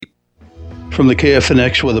From the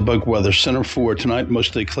KFNX Weather Bug Weather Center for tonight,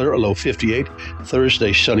 mostly clear, a low 58.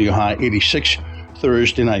 Thursday, sunny, a high 86.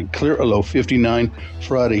 Thursday night, clear, a low 59.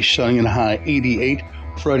 Friday, sunny and high 88.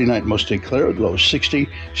 Friday night, mostly clear, low 60.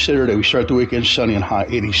 Saturday, we start the weekend sunny and high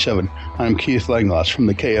 87. I'm Keith Langloss from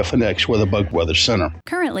the KFNX Weather Bug Weather Center.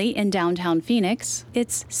 Currently in downtown Phoenix,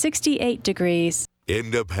 it's 68 degrees.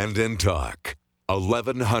 Independent Talk,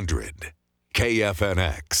 1100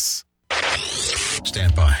 KFNX.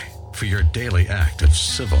 Stand by for your daily act of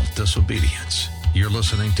civil disobedience. You're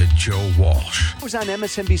listening to Joe Walsh. I was on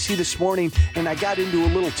MSNBC this morning, and I got into a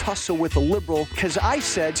little tussle with a liberal because I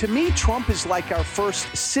said, to me, Trump is like our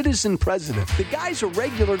first citizen president. The guy's a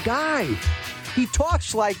regular guy. He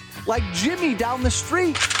talks like Jimmy down the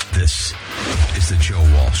street. This is the Joe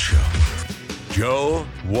Walsh Show. Joe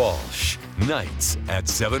Walsh, nights at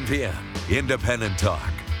 7 p.m. Independent Talk,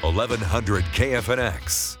 1100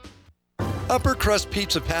 KFNX. Upper Crust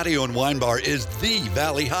Pizza Patio and Wine Bar is the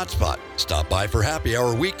Valley hotspot. Stop by for happy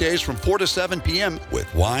hour weekdays from 4 to 7 p.m.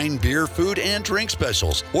 with wine, beer, food, and drink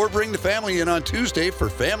specials. Or bring the family in on Tuesday for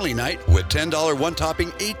family night with $10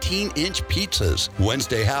 one-topping 18-inch pizzas.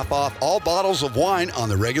 Wednesday, half off all bottles of wine on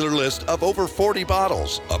the regular list of over 40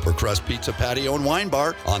 bottles. Upper Crust Pizza Patio and Wine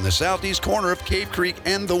Bar on the southeast corner of Cave Creek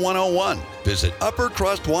and the 101. Visit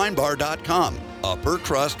uppercrustwinebar.com.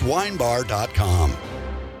 uppercrustwinebar.com.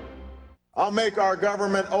 I'll make our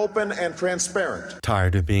government open and transparent.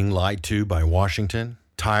 Tired of being lied to by Washington?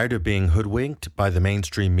 Tired of being hoodwinked by the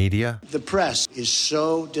mainstream media? The press is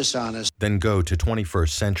so dishonest. Then go to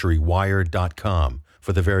 21stcenturywire.com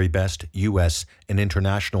for the very best U.S. and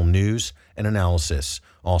international news and analysis.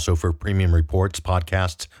 Also for premium reports,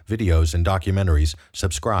 podcasts, videos, and documentaries,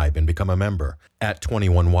 subscribe and become a member at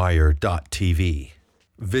 21wire.tv.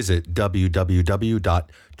 Visit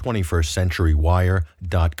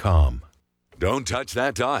www.21stcenturywire.com. Don't touch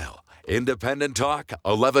that dial. Independent Talk,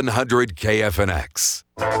 1100 KFNX.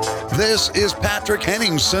 This is Patrick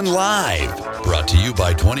Henningsen Live, brought to you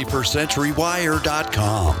by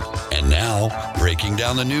 21stcenturywire.com. And now, breaking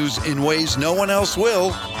down the news in ways no one else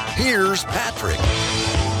will, here's Patrick.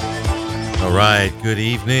 All right, good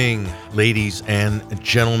evening, ladies and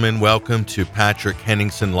gentlemen. Welcome to Patrick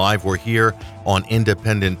Henningsen Live. We're here on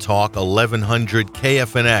Independent Talk, 1100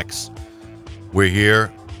 KFNX. We're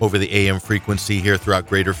here over the AM frequency here throughout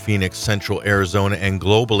Greater Phoenix, Central Arizona, and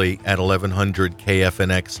globally at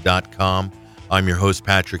 1100kfnx.com. I'm your host,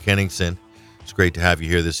 Patrick Henningsen. It's great to have you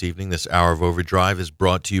here this evening. This hour of Overdrive is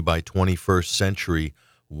brought to you by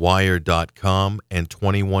 21stcenturywire.com and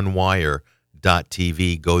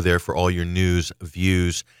 21wire.tv. Go there for all your news,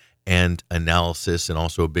 views, and analysis. And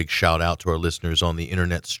also a big shout out to our listeners on the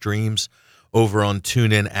internet streams over on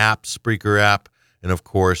TuneIn app, Spreaker app, and, of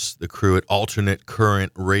course, the crew at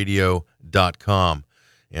alternatecurrentradio.com.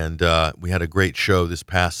 And we had a great show this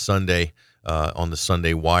past Sunday on the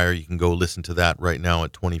Sunday Wire. You can go listen to that right now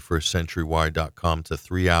at 21stcenturywire.com. It's a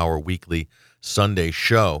 3-hour weekly Sunday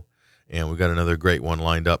show. And we've got another great one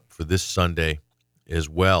lined up for this Sunday as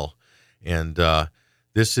well. And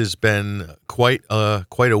this has been quite a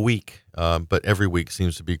week, but every week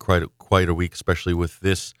seems to be quite a week, especially with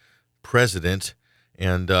this president.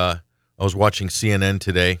 And I was watching CNN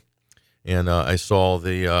today, and I saw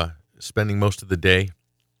the spending most of the day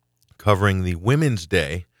covering the Women's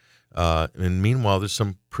Day. And meanwhile, there's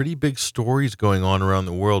some pretty big stories going on around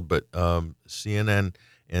the world, but CNN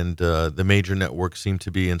and the major networks seem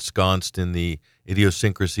to be ensconced in the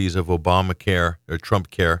idiosyncrasies of Obamacare or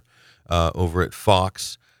Trump care over at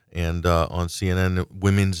Fox and on CNN,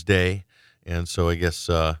 Women's Day. And so I guess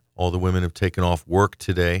all the women have taken off work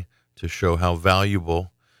today to show how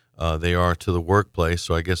valuable they are to the workplace.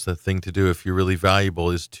 So I guess the thing to do if you're really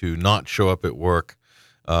valuable is to not show up at work.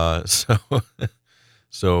 So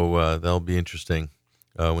that'll be interesting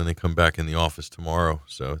when they come back in the office tomorrow.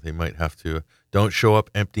 So they might have to, don't show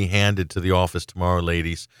up empty-handed to the office tomorrow,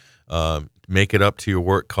 ladies. Make it up to your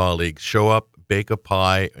work colleagues. Show up, bake a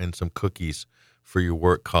pie and some cookies for your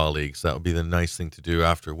work colleagues. That would be the nice thing to do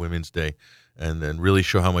after Women's Day. And then really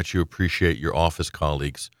show how much you appreciate your office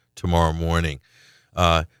colleagues tomorrow morning.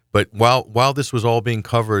 But while this was all being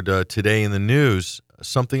covered today in the news,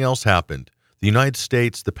 something else happened. The United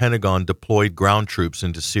States, the Pentagon, deployed ground troops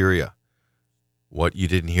into Syria. What, you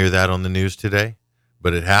didn't hear that on the news today?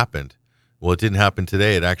 But it happened. Well, it didn't happen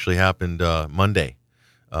today. It actually happened Monday.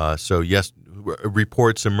 So, yes,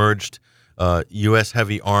 reports emerged. U.S.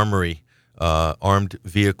 heavy armory, armed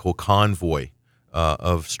vehicle convoy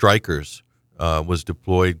of strikers was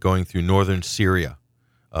deployed going through northern Syria.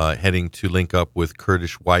 Heading to link up with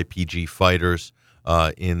Kurdish YPG fighters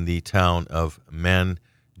in the town of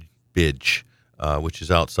Manbij. which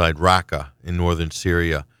is outside Raqqa in northern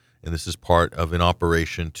Syria. And this is part of an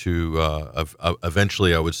operation to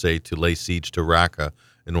eventually, I would say, to lay siege to Raqqa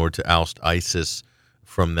in order to oust ISIS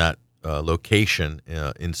from that location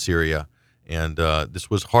in Syria. And this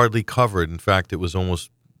was hardly covered. In fact, it was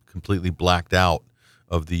almost completely blacked out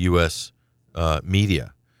of the U.S.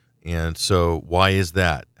 Media. And so why is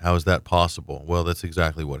that? How is that possible? Well, that's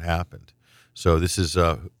exactly what happened. So this is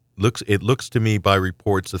it looks to me by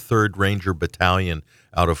reports the 3rd Ranger Battalion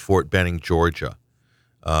out of Fort Benning, Georgia.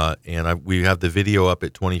 We have the video up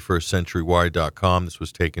at 21stcenturywire.com. This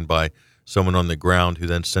was taken by someone on the ground who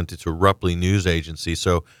then sent it to Rupley News Agency.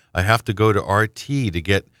 So I have to go to RT to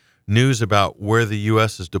get news about where the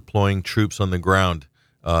U.S. is deploying troops on the ground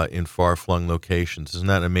in far-flung locations. Isn't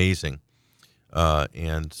that amazing?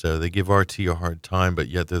 And so they give RT a hard time, but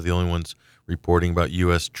yet they're the only ones reporting about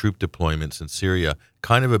U.S. troop deployments in Syria.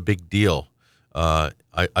 Kind of a big deal. I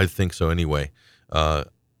think so anyway. And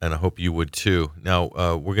I hope you would too. Now,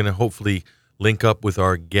 we're going to hopefully link up with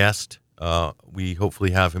our guest. We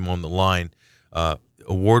hopefully have him on the line.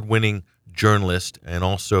 Award-winning journalist and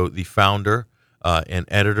also the founder and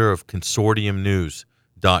editor of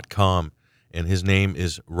consortiumnews.com. And his name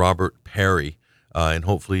is Robert Parry. And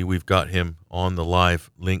hopefully we've got him on the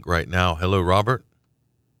live link right now. Hello, Robert.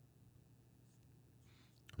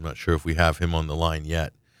 I'm not sure if we have him on the line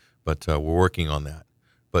yet, but we're working on that.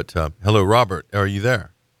 But hello, Robert. Are you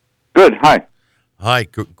there? Good. Hi. Hi.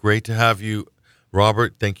 Great to have you,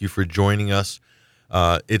 Robert. Thank you for joining us.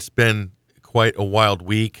 It's been quite a wild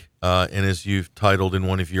week, and as you've titled in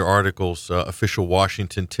one of your articles, Official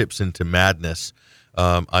Washington Tips into Madness.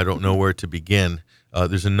 I don't know where to begin.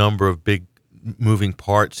 There's a number of big moving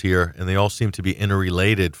parts here, and they all seem to be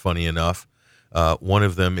interrelated, funny enough. One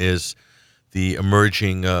of them is the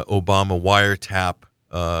emerging Obama wiretap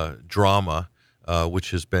drama,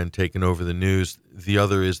 which has been taken over the news. The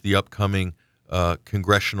other is the upcoming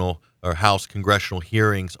congressional or House congressional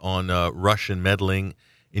hearings on Russian meddling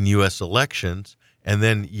in U.S. elections. And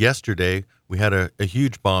then yesterday, we had a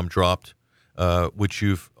huge bomb dropped, which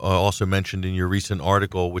you've also mentioned in your recent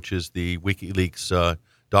article, which is the WikiLeaks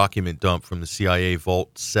document dump from the CIA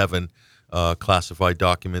Vault 7, classified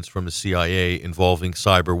documents from the CIA involving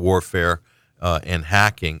cyber warfare and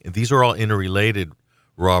hacking. And these are all interrelated,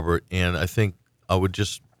 Robert, and I think I would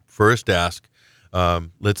just first ask,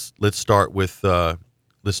 let's start with the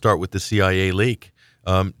CIA leak.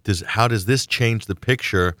 How does this change the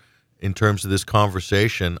picture in terms of this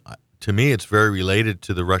conversation? To me, it's very related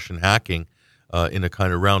to the Russian hacking in a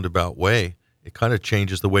kind of roundabout way. It kind of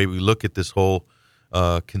changes the way we look at this whole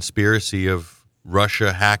conspiracy of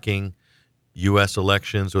Russia hacking U.S.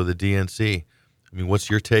 elections or the DNC. I mean, what's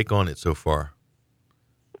your take on it so far?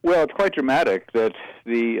 Well, it's quite dramatic that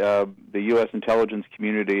the U.S. intelligence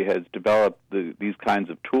community has developed these kinds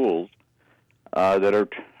of tools that are,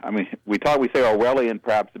 I mean, we say Orwellian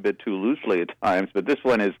perhaps a bit too loosely at times, but this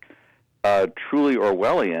one is truly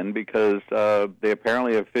Orwellian because they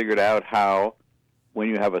apparently have figured out how, when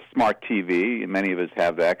you have a smart TV, and many of us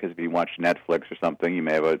have that because if you watch Netflix or something, you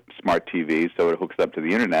may have a smart TV, so it hooks up to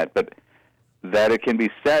the internet, but that it can be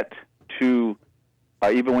set to,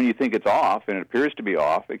 even when you think it's off, and it appears to be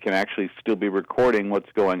off, it can actually still be recording what's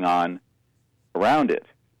going on around it,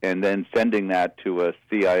 and then sending that to a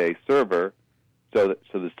CIA server so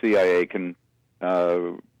the CIA can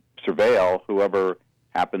surveil whoever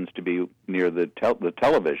happens to be near the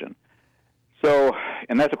television. So,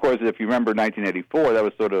 and that's, of course, if you remember 1984, that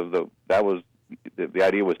was sort of the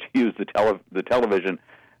idea was to use the television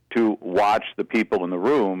to watch the people in the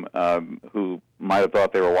room who might have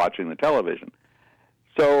thought they were watching the television.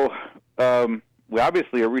 So we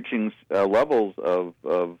obviously are reaching levels of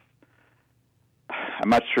I'm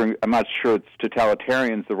not sure it's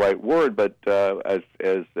totalitarian is the right word, but as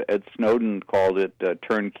Ed Snowden called it,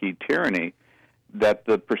 turnkey tyranny, that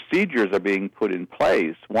the procedures are being put in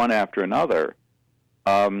place one after another.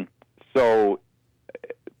 So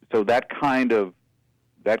that kind of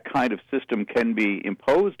system can be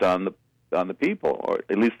imposed on the people, or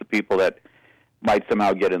at least the people that might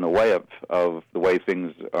somehow get in the way of the way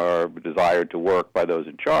things are desired to work by those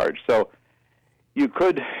in charge. So you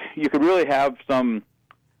could really have some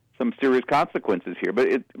serious consequences here.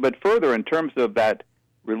 But further, in terms of that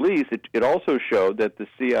release, it also showed that the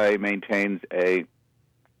CIA maintains an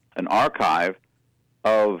archive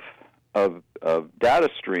of data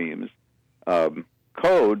streams,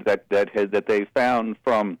 code that they found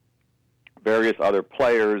from various other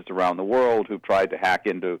players around the world who've tried to hack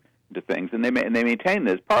into things, and they maintain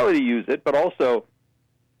this partly to use it, but also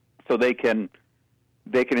so they can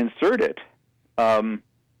insert it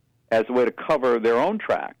as a way to cover their own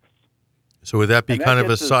tracks. So would that be And kind of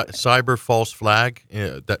a gets us- cyber false flag?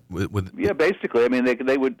 Yeah, basically. I mean,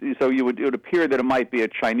 they would. So it would appear that it might be a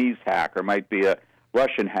Chinese hack, or might be a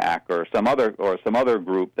Russian hack, or some other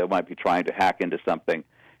group that might be trying to hack into something,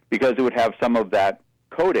 because it would have some of that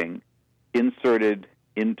coding inserted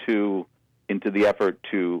into the effort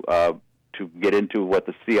to get into what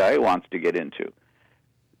the CIA wants to get into.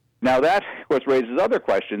 Now that, of course, raises other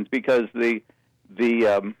questions, because the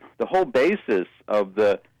whole basis of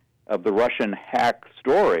the Russian hack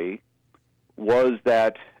story was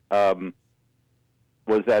that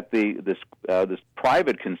this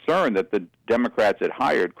private concern that the Democrats had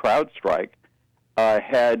hired, CrowdStrike,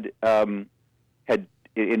 had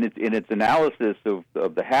in its analysis of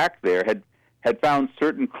the hack there had found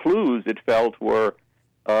certain clues it felt were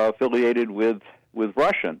affiliated with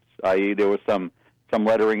Russians, i.e., there was some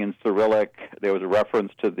lettering in Cyrillic. There was a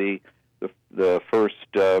reference to the first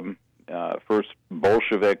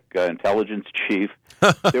Bolshevik intelligence chief.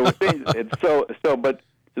 There were things, and so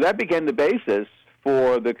that became the basis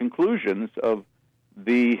for the conclusions of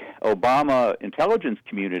the Obama intelligence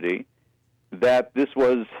community that this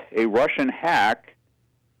was a Russian hack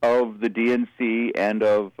of the DNC and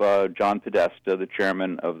of John Podesta, the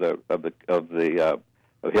chairman of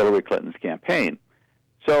Hillary Clinton's campaign.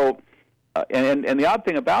 So, and the odd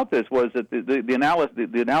thing about this was that the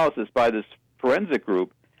analysis by this forensic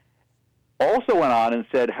group also went on and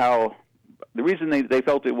said how the reason they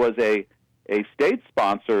felt it was a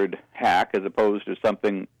state-sponsored hack as opposed to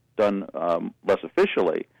something done less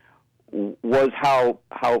officially was how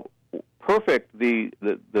perfect the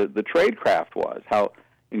tradecraft was, how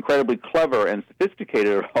incredibly clever and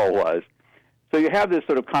sophisticated it all was. So you have this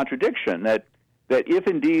sort of contradiction that if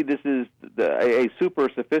indeed this is a super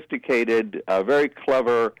sophisticated, very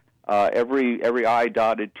clever, every I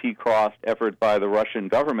dotted, T crossed effort by the Russian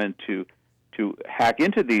government to hack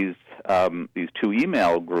into these two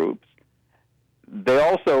email groups, they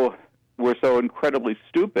also were so incredibly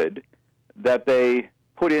stupid that they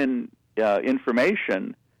put in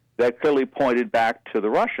information that clearly pointed back to the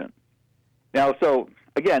Russians. Now, so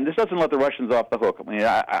again, this doesn't let the Russians off the hook. I mean,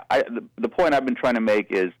 the point I've been trying to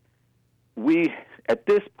make is at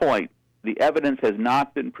this point, the evidence has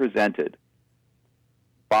not been presented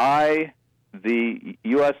by the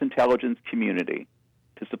U.S. intelligence community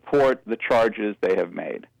to support the charges they have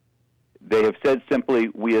made. They have said simply,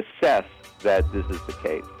 we assess that this is the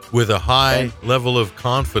case. With a high level of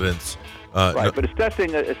confidence. Right, but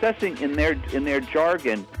assessing in their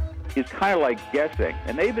jargon is kind of like guessing.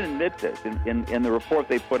 And they even admit this in the report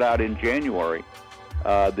they put out in January.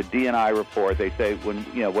 The DNI report, they say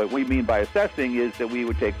what we mean by assessing is that we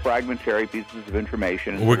would take fragmentary pieces of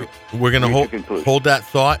information. And we're going to hold that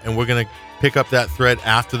thought, and we're going to pick up that thread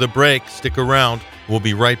after the break. Stick around. We'll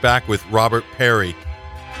be right back with Robert Parry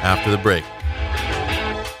after the break.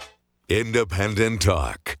 Independent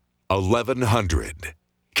Talk, 1100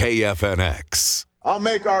 KFNX. I'll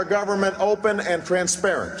make our government open and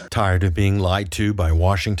transparent. Tired of being lied to by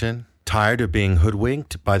Washington? Tired of being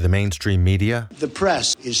hoodwinked by the mainstream media? The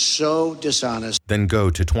press is so dishonest. Then go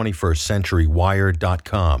to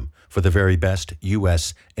 21stcenturywire.com for the very best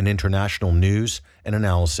U.S. and international news and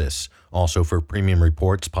analysis. Also for premium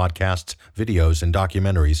reports, podcasts, videos, and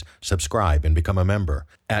documentaries, subscribe and become a member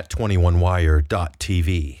at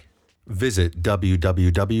 21wire.tv. Visit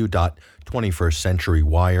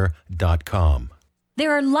www.21stcenturywire.com.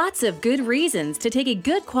 There are lots of good reasons to take a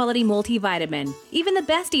good quality multivitamin. Even the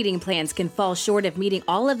best eating plans can fall short of meeting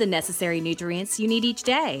all of the necessary nutrients you need each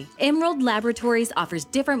day. Emerald Laboratories offers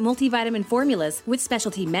different multivitamin formulas with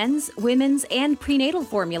specialty men's, women's, and prenatal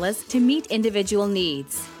formulas to meet individual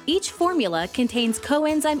needs. Each formula contains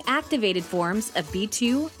coenzyme activated forms of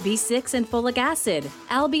B2, B6, and folic acid,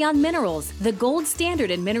 Albion minerals, the gold standard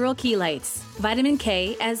in mineral chelates, vitamin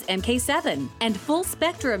K as MK7, and full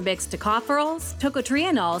spectrum mixed tocopherols,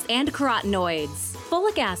 tocotrienols, and carotenoids.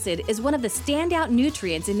 Folic acid is one of the standout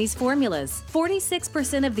nutrients in these formulas.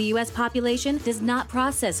 46% of the U.S. population does not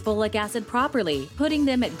process folic acid properly, putting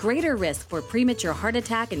them at greater risk for premature heart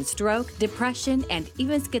attack and stroke, depression, and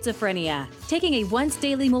even schizophrenia. Taking a once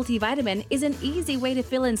daily multivitamin is an easy way to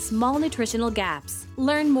fill in small nutritional gaps.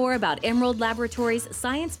 Learn more about Emerald Laboratories'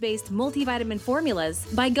 science-based multivitamin formulas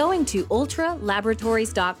by going to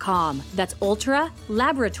ultralaboratories.com. That's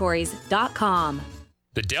ultralaboratories.com.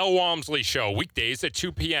 The Del Walmsley Show, weekdays at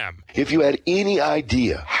 2 p.m. If you had any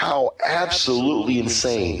idea how absolutely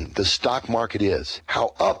insane the stock market is,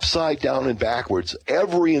 how upside down and backwards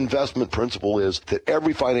every investment principle is that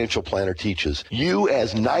every financial planner teaches, you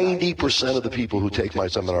as 90% of the people who take my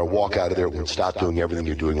seminar walk out of there and stop doing everything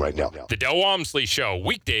you're doing right now. The Del Walmsley Show,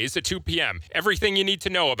 weekdays at 2 p.m. Everything you need to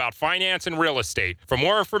know about finance and real estate. For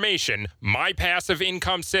more information,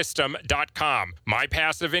 mypassiveincomesystem.com.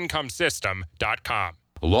 mypassiveincomesystem.com.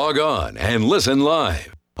 Log on and listen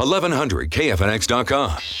live.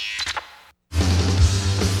 1100kfnx.com.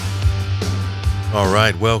 All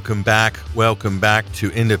right, welcome back. Welcome back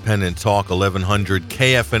to Independent Talk 1100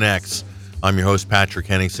 KFNX. I'm your host, Patrick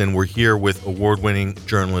Henningsen. We're here with award-winning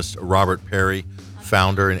journalist Robert Parry,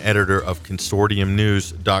 founder and editor of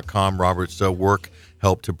consortiumnews.com. Robert's work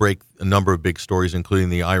helped to break a number of big stories, including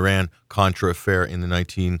the Iran-Contra affair in the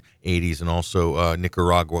 1980s and also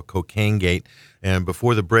Nicaragua Cocaine Gate. And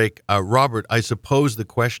before the break, Robert, I suppose the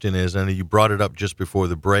question is, and you brought it up just before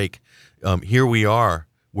the break, here we are.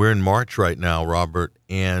 We're in March right now, Robert,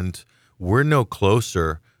 and we're no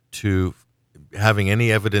closer to having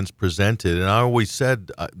any evidence presented. And I always said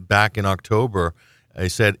back in October, I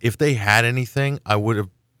said, if they had anything, I would have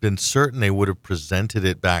been certain they would have presented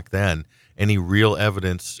it back then. Any real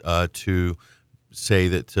evidence to say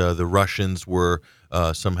that the Russians were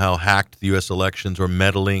somehow hacked the U.S. elections or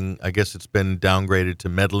meddling. I guess it's been downgraded to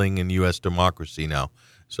meddling in U.S. democracy now.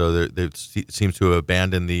 So they seems to have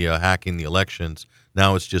abandoned the hacking the elections.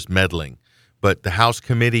 Now it's just meddling. But the House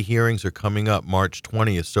committee hearings are coming up March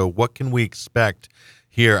 20th. So what can we expect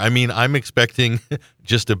here? I mean, I'm expecting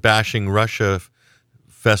just a bashing Russia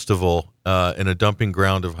festival in a dumping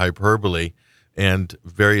ground of hyperbole and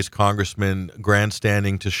various congressmen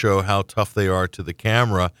grandstanding to show how tough they are to the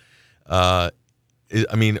camera. I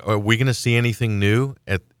mean, are we going to see anything new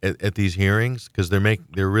at these hearings? Because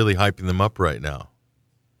they're really hyping them up right now.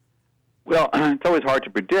 Well, it's always hard to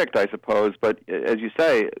predict, I suppose. But as you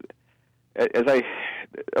say,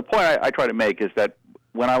 a point I try to make is that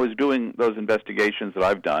when I was doing those investigations that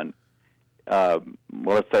I've done, well,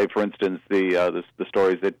 let's say, for instance, the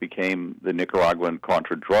stories that became the Nicaraguan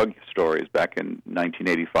Contra drug stories back in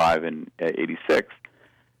 1985 and 86.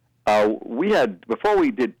 We had before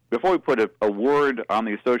we put a word on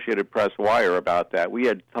the Associated Press wire about that, we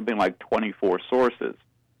had something like 24 sources.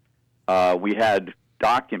 We had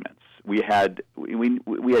documents. We had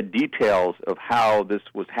details of how this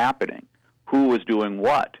was happening, who was doing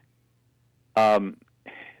what.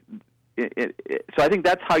 So I think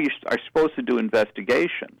that's how you are supposed to do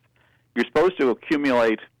investigations. You're supposed to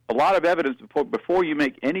accumulate a lot of evidence before you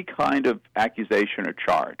make any kind of accusation or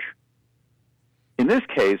charge. In this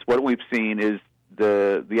case, what we've seen is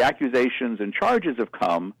the accusations and charges have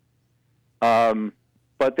come,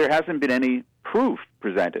 but there hasn't been any proof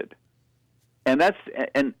presented. And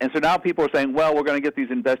so now people are saying, well, we're going to get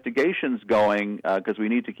these investigations going because we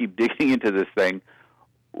need to keep digging into this thing,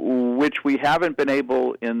 which we haven't been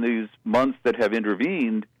able in these months that have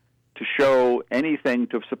intervened to show anything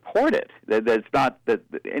to support it. That it's not that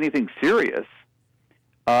anything serious.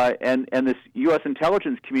 And this U.S.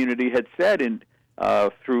 intelligence community had said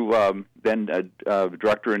through then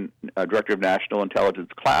Director of National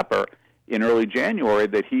Intelligence Clapper in early January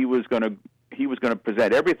that he was going to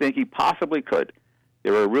present everything he possibly could.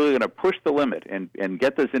 They were really going to push the limit and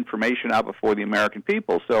get this information out before the American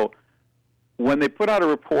people. So when they put out a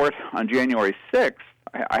report on January 6th,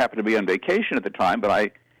 I happened to be on vacation at the time, but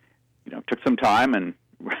I took some time and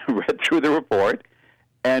read through the report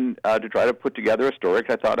and to try to put together a story,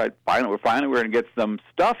 because I thought we're going to get some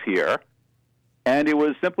stuff here. And it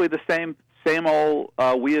was simply the same old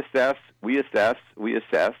we assess.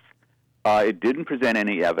 It didn't present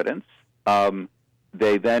any evidence.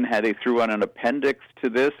 They threw on an appendix to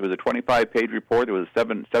this. It was a 25-page report. There was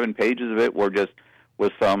seven pages of it was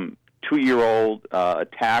some 2-year-old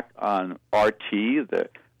attack on RT, the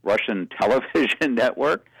Russian television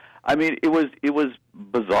network. I mean, it was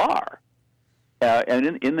bizarre.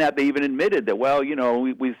 And in that, they even admitted that, well,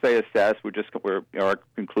 we say assess. Our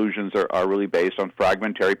conclusions are really based on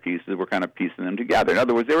fragmentary pieces. We're kind of piecing them together. In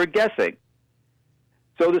other words, they were guessing.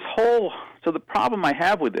 So the problem I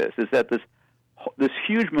have with this is that this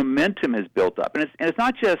huge momentum has built up, and it's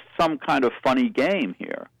not just some kind of funny game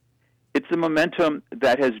here. It's a momentum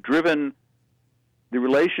that has driven the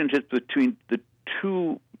relationships between the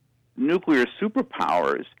two nuclear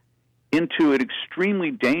superpowers into an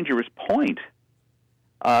extremely dangerous point.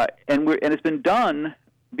 And it's been done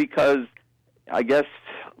because I guess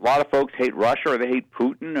a lot of folks hate Russia or they hate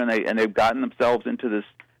Putin, and they've gotten themselves into this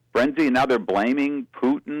frenzy, and now they're blaming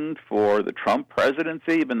Putin for the Trump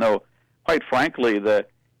presidency, even though quite frankly,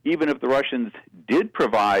 even if the Russians did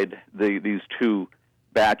provide these two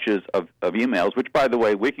batches of emails, which, by the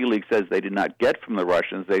way, WikiLeaks says they did not get from the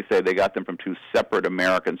Russians. They say they got them from two separate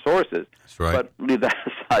American sources. That's right. But leave that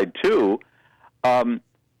aside, too,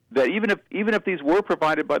 that even if these were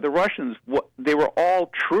provided by the Russians, they were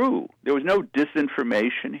all true. There was no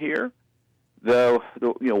disinformation here. One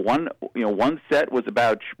set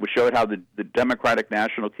showed how the Democratic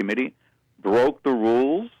National Committee broke the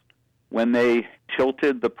rules when they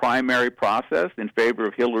tilted the primary process in favor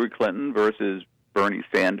of Hillary Clinton versus Bernie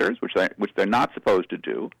Sanders, which they're not supposed to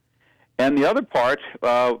do. And the other part,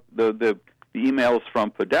 the emails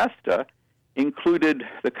from Podesta, included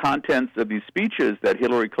the contents of these speeches that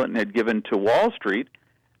Hillary Clinton had given to Wall Street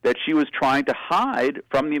that she was trying to hide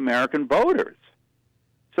from the American voters.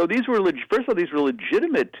 So these were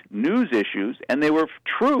legitimate news issues, and they were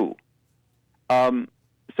true. But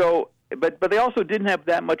they also didn't have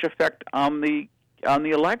that much effect on the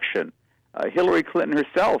election. Hillary Clinton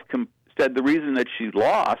herself said the reason that she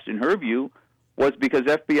lost, in her view, was because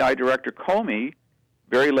FBI Director Comey,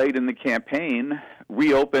 very late in the campaign,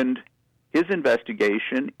 reopened his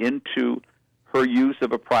investigation into her use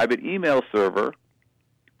of a private email server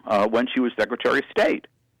when she was Secretary of State.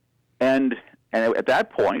 And at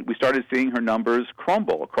that point, we started seeing her numbers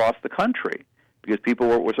crumble across the country because people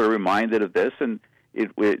were sort of reminded of this, and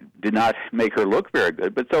it did not make her look very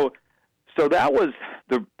good. But so that was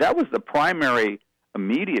the primary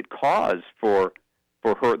immediate cause for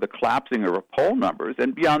her, the collapsing of her poll numbers.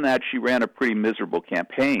 And beyond that, she ran a pretty miserable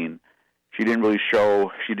campaign. She didn't really show.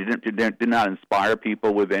 She did not inspire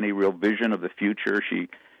people with any real vision of the future.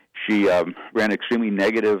 She ran extremely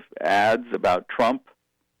negative ads about Trump.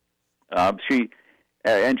 She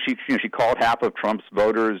called half of Trump's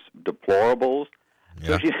voters deplorables. Yeah.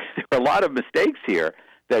 So there were a lot of mistakes here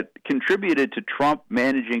that contributed to Trump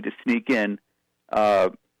managing to sneak in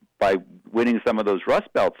by winning some of those Rust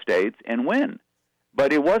Belt states and win.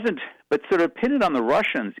 But it wasn't. But sort of pinning on the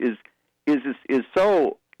Russians is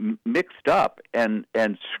so mixed up and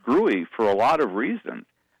screwy for a lot of reasons.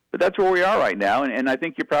 But that's where we are right now, and I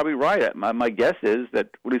think you're probably right. My guess is that,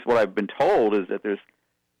 at least what I've been told, is that there's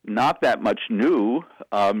not that much new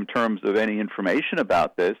in terms of any information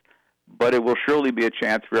about this, but it will surely be a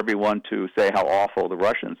chance for everyone to say how awful the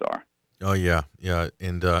Russians are. Oh, yeah.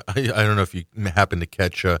 And I don't know if you happen to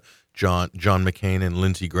catch John McCain and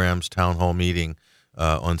Lindsey Graham's town hall meeting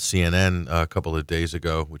on CNN a couple of days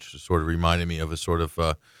ago, which sort of reminded me of a sort of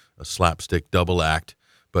a slapstick double act.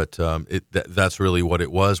 But that's really what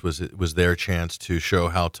it was their chance to show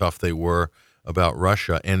how tough they were about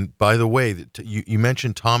Russia. And by the way, you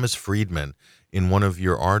mentioned Thomas Friedman in one of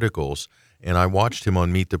your articles, and I watched him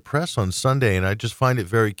on Meet the Press on Sunday, and I just find it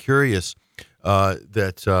very curious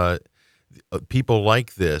that people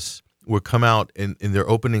like this would come out in their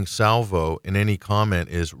opening salvo, and any comment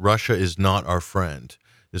is, Russia is not our friend.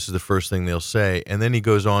 This is the first thing they'll say. And then he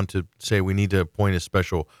goes on to say we need to appoint a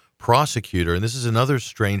special prosecutor. And this is another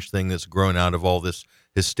strange thing that's grown out of all this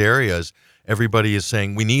hysteria is everybody is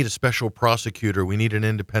saying we need a special prosecutor, we need an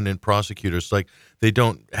independent prosecutor. It's like they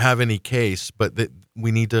don't have any case, but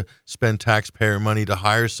we need to spend taxpayer money to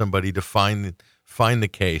hire somebody to find the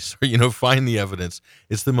case or find the evidence.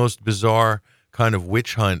 It's the most bizarre kind of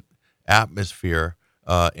witch hunt atmosphere,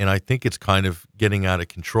 and I think it's kind of getting out of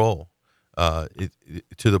control to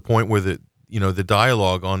the point where the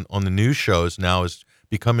dialogue on the news shows now is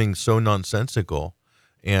becoming so nonsensical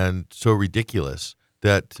and so ridiculous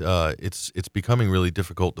that it's becoming really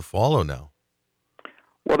difficult to follow now.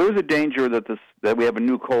 Well, there is a danger that we have a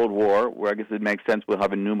new Cold War, where I guess it makes sense we'll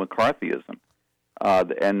have a new McCarthyism.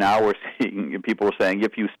 And now we're seeing people are saying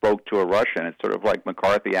if you spoke to a Russian, it's sort of like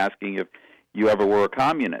McCarthy asking if you ever were a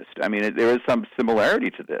communist. I mean, there is some similarity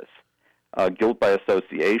to this. Guilt by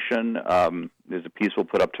association. There's a piece we'll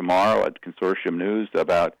put up tomorrow at Consortium News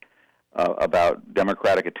about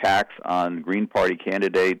Democratic attacks on Green Party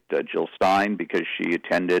candidate Jill Stein because she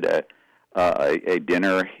attended a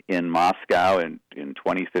dinner in Moscow in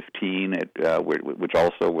 2015,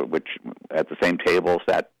 which at the same table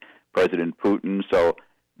sat President Putin. So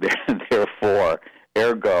therefore,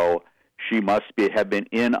 ergo, she must have been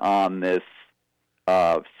in on this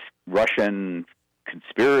Russian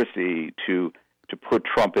conspiracy to put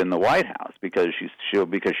Trump in the White House because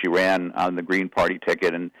she ran on the Green Party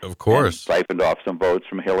ticket and of course siphoned off some votes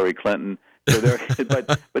from Hillary Clinton. So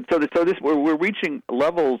we're reaching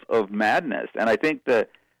levels of madness, and I think the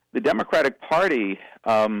Democratic Party,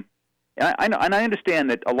 and I understand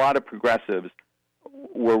that a lot of progressives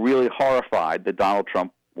were really horrified that Donald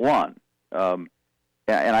Trump won, and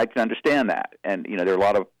I can understand that. And there are a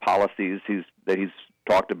lot of policies that he's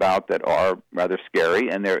talked about that are rather scary,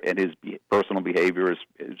 and his personal behavior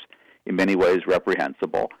is in many ways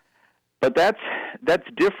reprehensible. But that's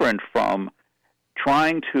different from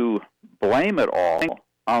trying to blame it all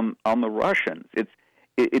on the Russians.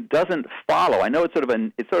 It doesn't follow. I know it's sort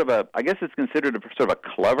of a I guess it's considered a sort of a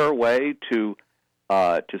clever way to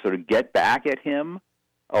sort of get back at him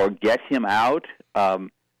or get him out,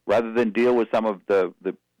 rather than deal with some of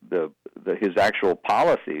his actual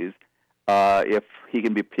policies. If he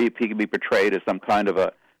can be portrayed as some kind of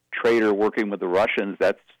a traitor working with the Russians,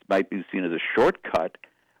 that might be seen as a shortcut.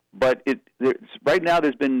 But right now,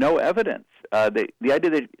 there's been no evidence. The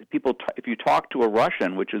idea that people, if you talk to a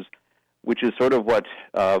Russian, which is sort of what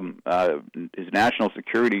his national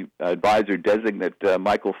security advisor designate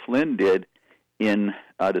Michael Flynn did on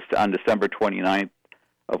December 29th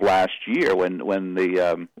of last year, when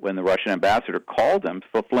the Russian ambassador called him.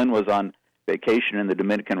 So Flynn was on vacation in the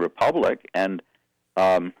Dominican Republic and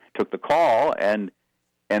took the call, and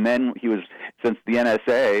then he was, since the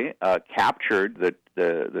NSA captured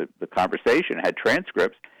the conversation, had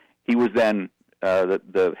transcripts, he was then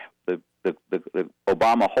the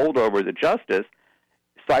Obama holdover to justice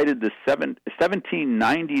cited the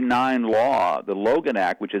 1799 law, the Logan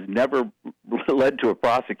Act, which has never led to a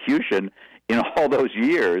prosecution in all those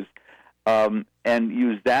years, and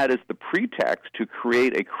used that as the pretext to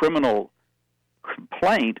create a criminal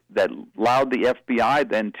complaint that allowed the FBI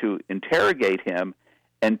then to interrogate him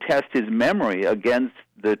and test his memory against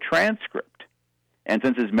the transcript. And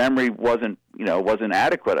since his memory wasn't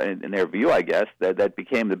adequate in their view, I guess, that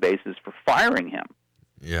became the basis for firing him.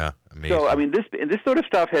 Yeah, amazing. So I mean, this sort of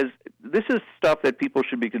stuff this is stuff that people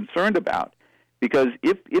should be concerned about, because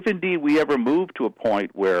if indeed we ever move to a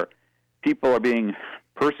point where people are being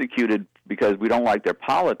persecuted because we don't like their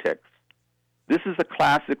politics, this is a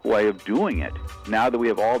classic way of doing it. Now that we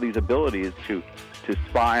have all these abilities to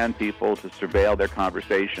spy on people, to surveil their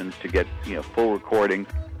conversations, to get full recording,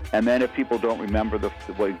 and then if people don't remember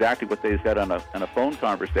exactly what they said on a phone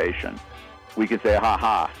conversation, we can say, "Ha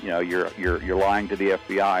ha! You're lying to the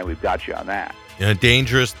FBI. We've got you on that." In a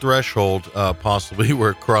dangerous threshold, possibly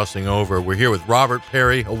we're crossing over. We're here with Robert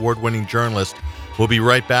Parry, award-winning journalist. We'll be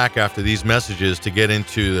right back after these messages to get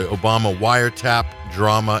into the Obama wiretap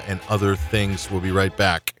drama and other things. We'll be right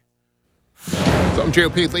back. Some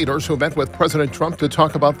GOP leaders who met with President Trump to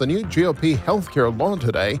talk about the new GOP healthcare law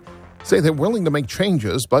today say they're willing to make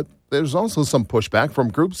changes, but there's also some pushback from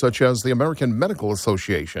groups such as the American Medical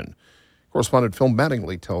Association. Correspondent Phil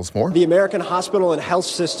Mattingly tells more. The American Hospital and Health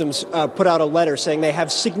Systems put out a letter saying they have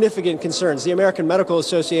significant concerns. The American Medical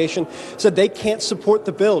Association said they can't support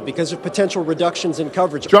the bill because of potential reductions in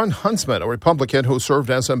coverage. John Huntsman, a Republican who served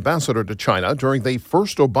as ambassador to China during the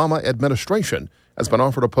first Obama administration, has been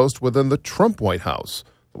offered a post within the Trump White House.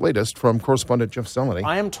 The latest from correspondent Jeff Zeleny.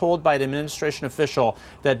 I am told by an administration official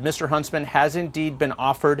that Mr. Huntsman has indeed been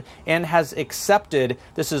offered and has accepted.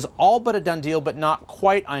 This is all but a done deal, but not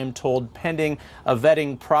quite, I am told, pending a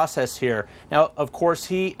vetting process here. Now, of course,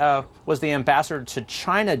 he was the ambassador to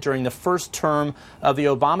China during the first term of the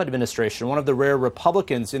Obama administration, one of the rare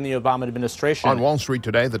Republicans in the Obama administration. On Wall Street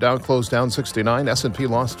today, the Dow closed down 69, S&P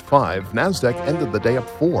lost 5, NASDAQ ended the day up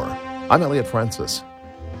 4. I'm Elliot Francis.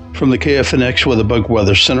 From the KFNX Weather Bug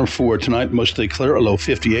Weather Center for tonight, mostly clear, a low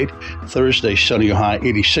 58. Thursday, sunny, a high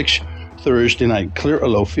 86. Thursday night, clear, a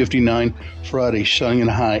low 59. Friday, sunny and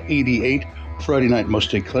a high 88. Friday night,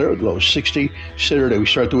 mostly clear, low 60. Saturday, we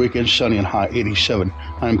start the weekend sunny and high 87.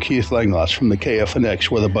 I'm Keith Langloss from the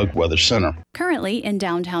KFNX Weather Bug Weather Center. Currently in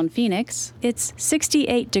downtown Phoenix, it's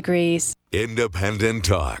 68 degrees. Independent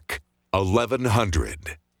Talk,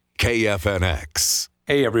 1100 KFNX.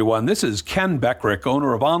 Hey everyone, this is Ken Beckrick,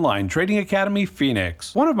 owner of Online Trading Academy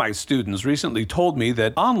Phoenix. One of my students recently told me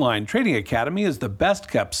that Online Trading Academy is the best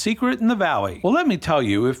kept secret in the Valley. Well, let me tell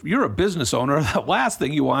you, if you're a business owner, the last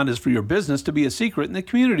thing you want is for your business to be a secret in the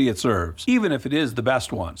community it serves, even if it is the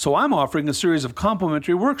best one. So I'm offering a series of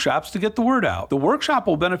complimentary workshops to get the word out. The workshop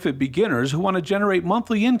will benefit beginners who want to generate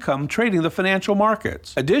monthly income trading the financial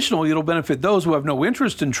markets. Additionally, it'll benefit those who have no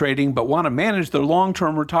interest in trading but want to manage their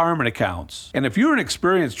long-term retirement accounts. And if you're an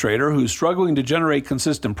experienced trader who's struggling to generate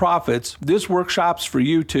consistent profits, this workshop's for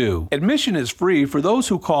you too. Admission is free for those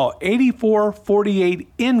who call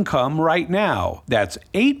 8448-INCOME right now. That's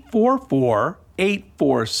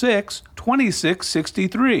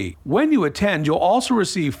 844-846-2663. When you attend, you'll also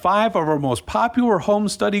receive 5 of our most popular home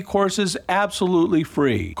study courses absolutely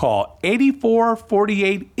free. Call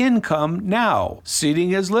 8448-INCOME now.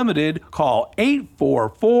 Seating is limited. Call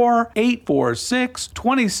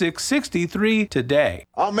 844-846-2663 today.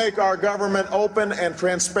 I'll make our government open and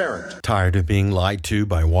transparent. Tired of being lied to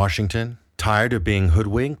by Washington? Tired of being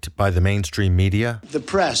hoodwinked by the mainstream media? The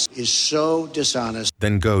press is so dishonest.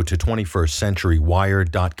 Then go to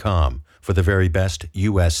 21stcenturywire.com for the very best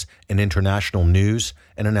U.S. and international news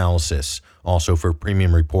and analysis. Also for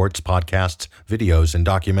premium reports, podcasts, videos, and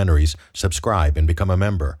documentaries, subscribe and become a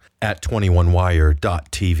member at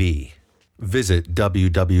 21wire.tv. Visit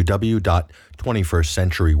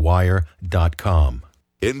www.21stcenturywire.com.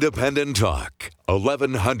 Independent Talk,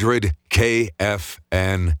 1100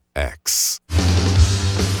 KFNX.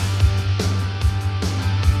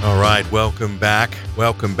 All right, welcome back.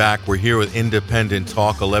 Welcome back. We're here with Independent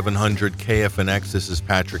Talk, 1100 KFNX. This is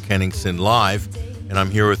Patrick Henningsen live, and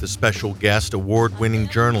I'm here with a special guest, award-winning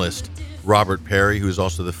journalist, Robert Parry, who's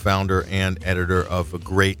also the founder and editor of a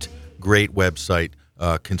great website,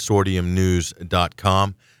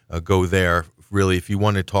 consortiumnews.com. Go there. Really, if you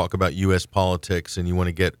want to talk about U.S. politics and you want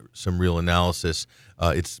to get some real analysis,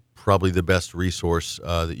 it's probably the best resource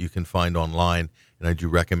that you can find online, and I do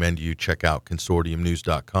recommend you check out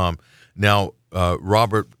consortiumnews.com. Now,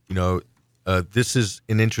 Robert, this is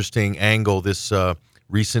an interesting angle, this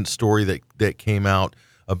recent story that came out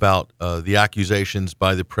about the accusations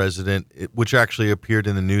by the president, which actually appeared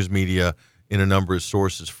in the news media in a number of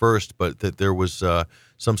sources first, but that there was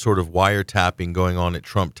some sort of wiretapping going on at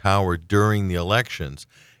Trump Tower during the elections.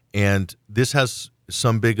 And this has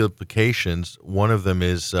some big implications. One of them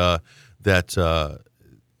is that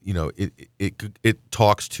it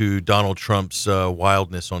talks to Donald Trump's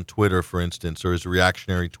wildness on Twitter, for instance, or his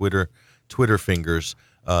reactionary Twitter fingers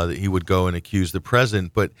that he would go and accuse the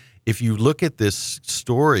president. But if you look at this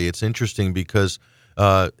story, it's interesting because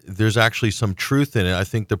there's actually some truth in it. I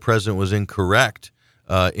think the president was incorrect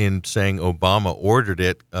in saying Obama ordered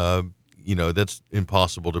it. That's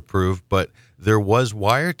impossible to prove, but there was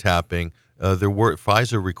wiretapping. There were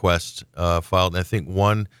FISA requests filed, and I think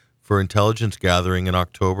one for intelligence gathering in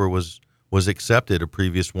October was accepted. A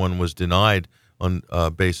previous one was denied on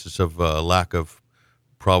basis of lack of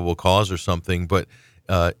probable cause or something. But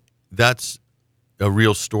that's a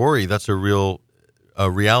real story. That's a real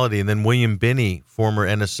reality. And then William Binney, former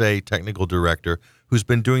NSA technical director, who's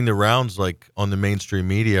been doing the rounds like on the mainstream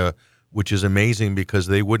media, which is amazing because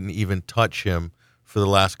they wouldn't even touch him for the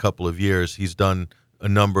last couple of years. He's done a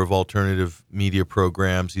number of alternative media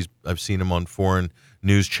programs. I've seen him on foreign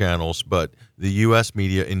news channels, but the U.S.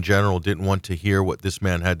 media in general didn't want to hear what this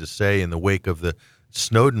man had to say in the wake of the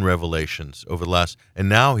Snowden revelations over the last. And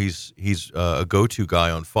now he's a go-to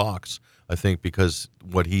guy on Fox, I think, because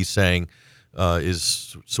what he's saying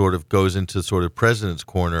is sort of goes into sort of president's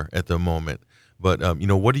corner at the moment. But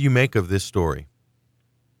what do you make of this story?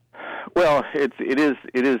 Well, it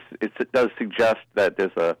does suggest that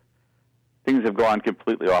things have gone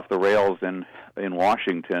completely off the rails in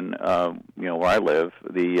Washington, where I live.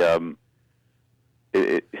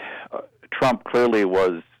 Trump clearly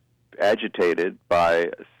was agitated by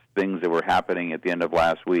things that were happening at the end of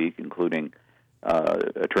last week, including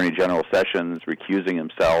Attorney General Sessions recusing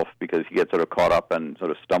himself because he gets sort of caught up and sort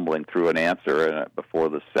of stumbling through an answer before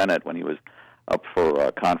the Senate when he was up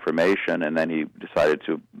for confirmation, and then he decided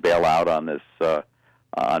to bail out on this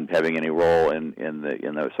on having any role in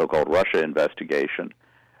the so-called Russia investigation.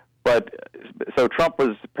 But so Trump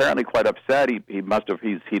was apparently quite upset.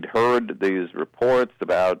 He'd heard these reports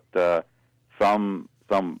about some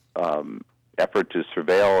effort to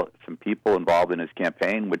surveil some people involved in his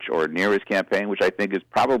campaign, or near his campaign, which I think is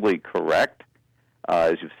probably correct.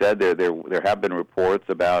 As you've said, there have been reports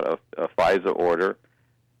about a FISA order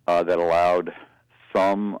that allowed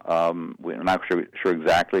some, we're not sure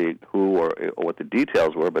exactly who or what the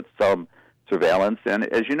details were, but some surveillance. And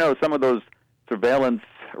as you know, some of those surveillance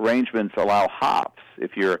arrangements allow hops.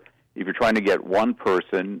 If you're trying to get one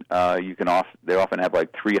person, they often have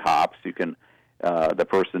like 3 hops. You can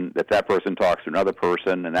if that person talks to another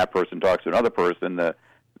person and that person talks to another person,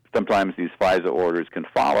 sometimes these FISA orders can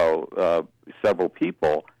follow several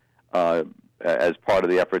people as part of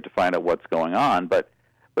the effort to find out what's going on. But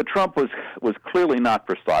Trump was clearly not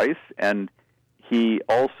precise, and he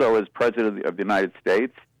also, as president of the United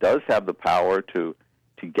States, does have the power to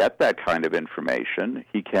get that kind of information.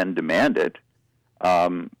 He can demand it,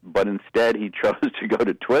 but instead he chose to go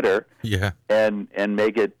to Twitter and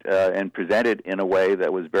make it and present it in a way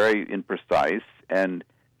that was very imprecise and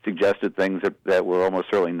suggested things that were almost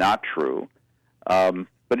certainly not true. But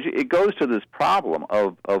it goes to this problem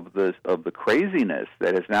of the craziness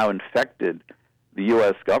that has now infected the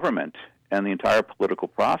U.S. government and the entire political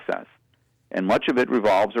process, and much of it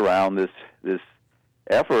revolves around this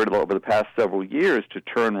effort over the past several years to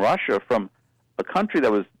turn Russia from a country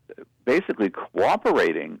that was basically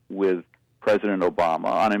cooperating with President Obama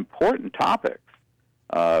on important topics,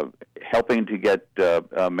 helping to get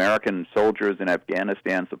American soldiers in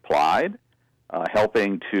Afghanistan supplied,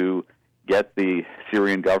 helping to get the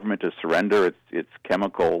Syrian government to surrender its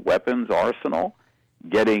chemical weapons arsenal,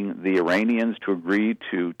 getting the Iranians to agree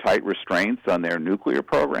to tight restraints on their nuclear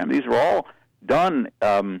program. These are all done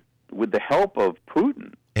with the help of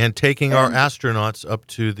Putin. And taking our astronauts up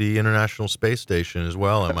to the International Space Station as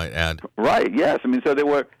well, I might add. Right, yes. I mean, so there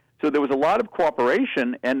was a lot of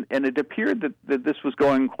cooperation, and it appeared that this was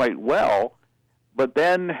going quite well. But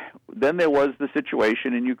then there was the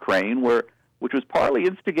situation in Ukraine which was partly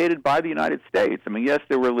instigated by the United States. I mean, yes,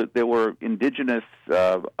 there were indigenous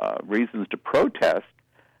reasons to protest,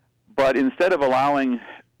 but instead of allowing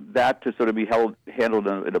that to sort of be handled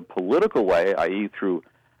in a political way, i.e. through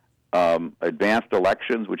advanced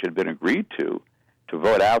elections, which had been agreed to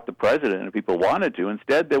vote out the president if people wanted to,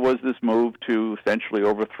 instead there was this move to essentially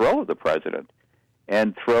overthrow the president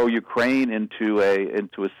and throw Ukraine into a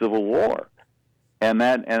civil war. And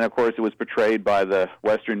of course it was portrayed by the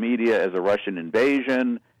Western media as a Russian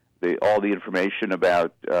invasion. All the information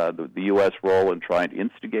about the U.S. role in trying to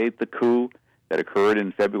instigate the coup that occurred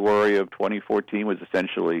in February of 2014 was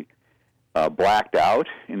essentially blacked out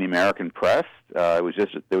in the American press. There was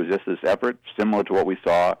just this effort similar to what we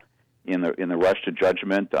saw in the rush to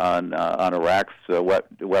judgment on Iraq's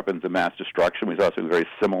weapons of mass destruction. We saw something very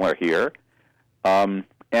similar here, and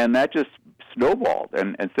that just snowballed.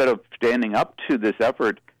 And instead of standing up to this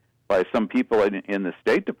effort by some people in the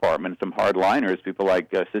State Department, some hardliners, people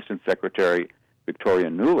like Assistant Secretary Victoria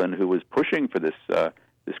Nuland, who was pushing for this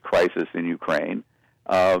crisis in Ukraine,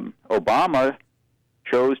 Obama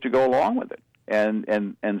chose to go along with it,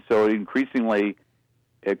 and so increasingly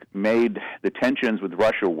it made the tensions with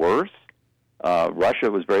Russia worse.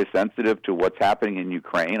 Russia was very sensitive to what's happening in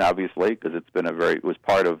Ukraine, obviously, because it's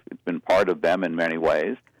been part of them in many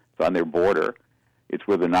ways. It's on their border. It's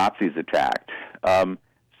where the Nazis attacked.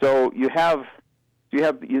 So you had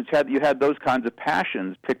those kinds of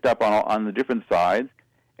passions picked up on the different sides,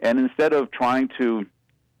 and instead of trying to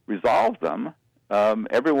resolve them,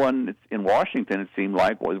 everyone in Washington, it seemed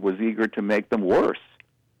like, was eager to make them worse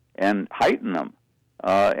and heighten them.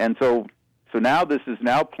 And so now this is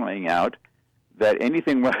now playing out that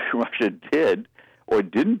anything Russia did or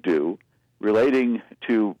didn't do relating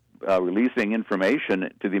to releasing information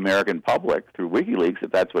to the American public through WikiLeaks,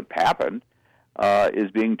 if that's what happened,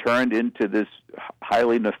 is being turned into this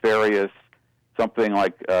highly nefarious something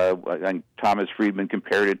like Thomas Friedman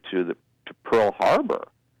compared it to Pearl Harbor.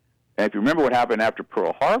 And if you remember what happened after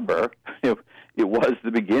Pearl Harbor, it was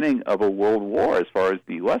the beginning of a world war as far as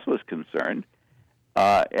the U.S. was concerned.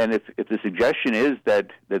 And if the suggestion is that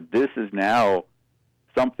this is now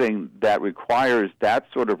something that requires that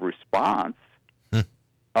sort of response,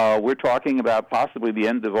 we're talking about possibly the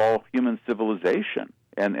end of all human civilization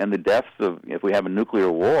and the deaths of, if we have a nuclear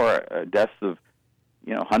war, deaths of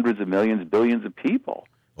hundreds of millions, billions of people.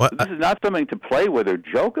 So this is not something to play with or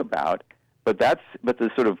joke about, but the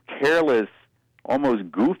sort of careless,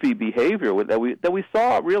 almost goofy behavior that we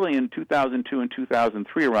saw really in 2002 and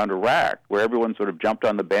 2003 around Iraq, where everyone sort of jumped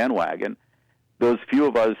on the bandwagon. Those few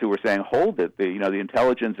of us who were saying, "Hold it, the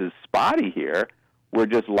intelligence is spotty here," were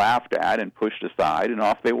just laughed at and pushed aside, and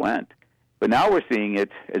off they went. But now we're seeing it,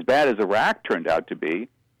 as bad as Iraq turned out to be.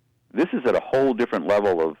 This is at a whole different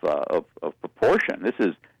level of proportion. This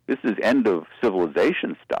is end of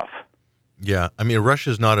civilization stuff. Yeah, I mean,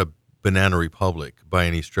 Russia's not a banana republic by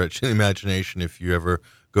any stretch of the imagination. If you ever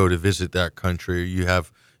go to visit that country, you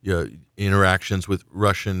have interactions with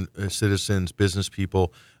Russian citizens, business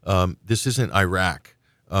people. This isn't Iraq.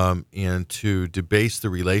 And to debase the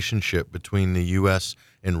relationship between the U.S.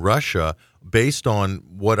 and Russia based on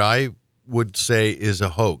what I would say is a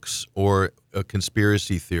hoax or a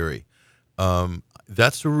conspiracy theory,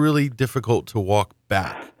 that's really difficult to walk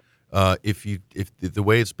back. If the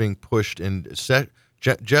way it's being pushed, and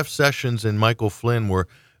Jeff Sessions and Michael Flynn were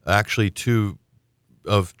actually two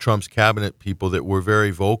of Trump's cabinet people that were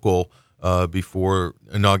very vocal before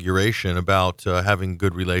inauguration about having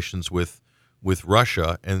good relations with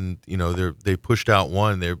Russia, and they pushed out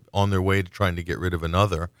one. They're on their way to trying to get rid of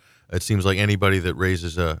another. It seems like anybody that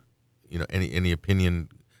raises any opinion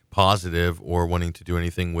positive or wanting to do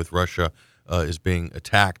anything with Russia is being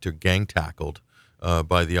attacked or gang tackled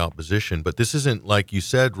by the opposition. But this isn't, like you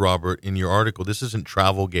said, Robert, in your article, this isn't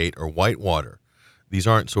Travelgate or Whitewater. These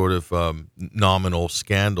aren't sort of nominal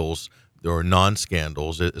scandals or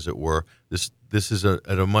non-scandals, as it were. This is at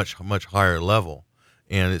a much, much higher level.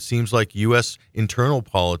 And it seems like U.S. internal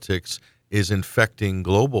politics is infecting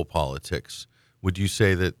global politics. Would you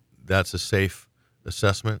say that that's a safe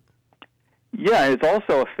assessment? Yeah, it's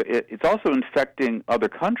also infecting other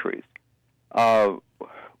countries.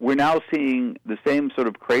 We're now seeing the same sort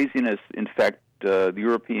of craziness infect the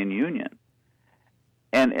European Union.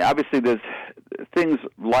 And obviously there's things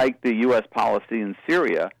like the U.S. policy in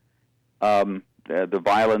Syria, the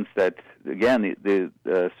violence that, again,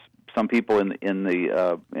 some people in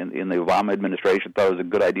the Obama administration thought it was a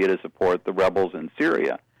good idea to support the rebels in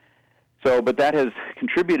Syria. But that has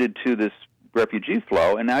contributed to this refugee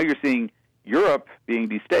flow, and now you're seeing Europe being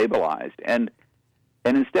destabilized. And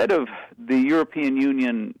instead of the European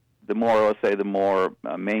Union, the more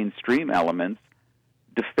mainstream elements,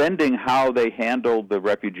 defending how they handled the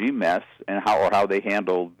refugee mess and how they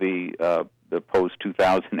handled the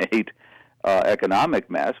post-2008 economic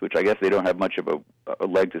mess, which I guess they don't have much of a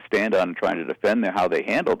leg to stand on in trying to defend how they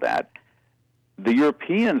handled that. The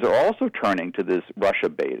Europeans are also turning to this Russia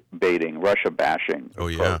baiting, Russia bashing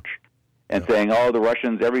approach, and saying, "Oh, the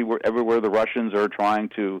Russians everywhere the Russians are trying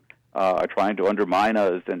to undermine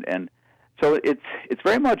us," and so it's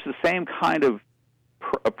very much the same kind of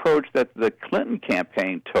approach that the Clinton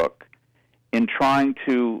campaign took in trying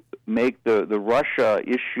to make the Russia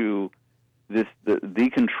issue the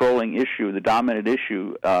controlling issue, the dominant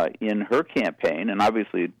issue in her campaign, and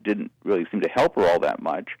obviously it didn't really seem to help her all that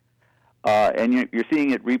much. And you're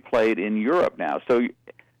seeing it replayed in Europe now. So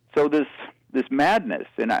this madness,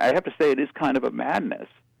 and I have to say it is kind of a madness.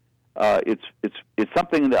 It's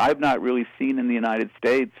something that I've not really seen in the United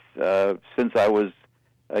States since I was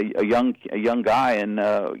a young guy and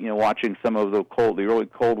watching some of the early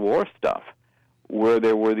Cold War stuff, where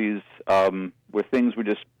there were these where things were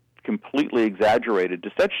just completely exaggerated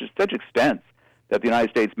to such extent that the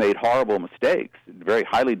United States made horrible mistakes, very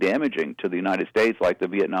highly damaging to the United States, like the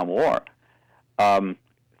Vietnam War.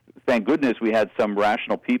 Thank goodness we had some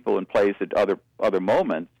rational people in place at other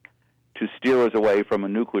moments to steer us away from a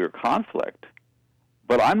nuclear conflict.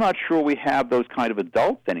 But I'm not sure we have those kind of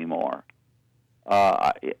adults anymore.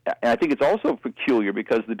 And I think it's also peculiar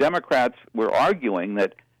because the Democrats were arguing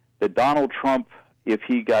that Donald Trump, if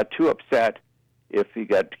he got too upset, if he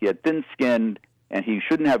got thin-skinned, and he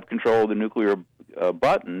shouldn't have control of the nuclear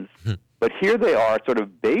buttons, but here they are sort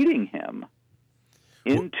of baiting him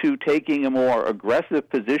into taking a more aggressive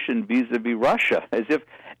position vis-a-vis Russia, as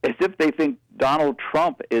if they think Donald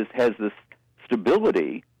Trump has this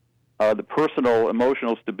stability, the personal,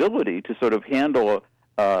 emotional stability to sort of handle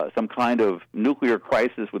some kind of nuclear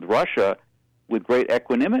crisis with Russia with great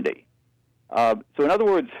equanimity. So in other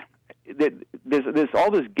words, there's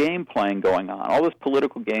all this game playing going on, all this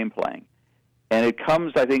political game playing. And it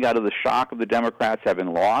comes, I think, out of the shock of the Democrats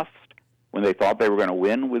having lost when they thought they were going to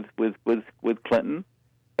win with Clinton,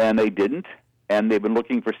 and they didn't. And they've been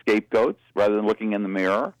looking for scapegoats rather than looking in the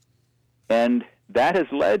mirror. And that has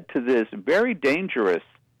led to this very dangerous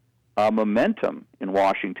momentum in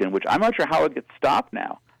Washington, which I'm not sure how it gets stopped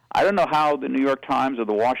now. I don't know how the New York Times or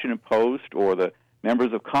the Washington Post or the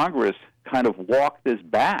members of Congress kind of walk this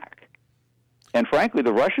back. And frankly,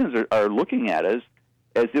 the Russians are looking at us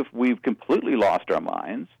as if we've completely lost our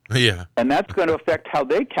minds. Yeah. And that's going to affect how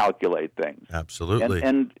they calculate things. Absolutely.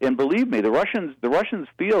 And believe me, the Russians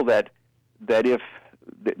feel that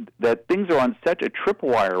things are on such a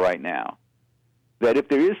tripwire right now that if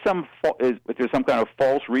there's some kind of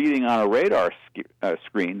false reading on a radar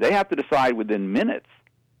screen, they have to decide within minutes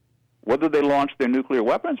whether they launch their nuclear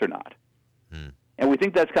weapons or not. And we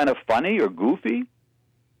think that's kind of funny or goofy.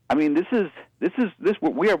 I mean,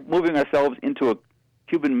 we are moving ourselves into a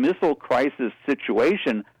Cuban Missile Crisis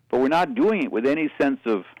situation, but we're not doing it with any sense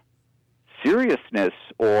of seriousness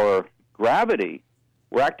or gravity.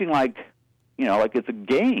 We're acting like it's a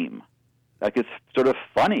game, like it's sort of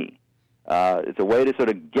funny. It's a way to sort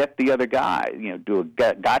of get the other guy, do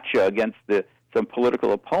a gotcha against some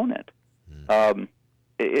political opponent.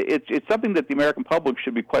 It's something that the American public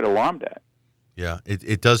should be quite alarmed at. Yeah,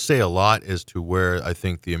 it does say a lot as to where I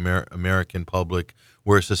think the American public,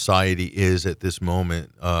 where society is at this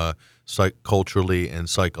moment, culturally and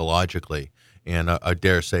psychologically. And I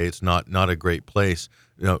dare say it's not a great place.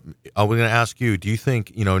 I was going to ask you, do you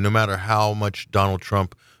think, no matter how much Donald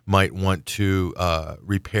Trump might want to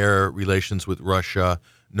repair relations with Russia,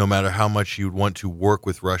 no matter how much you'd want to work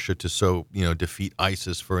with Russia to defeat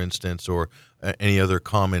ISIS, for instance, or any other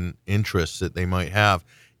common interests that they might have,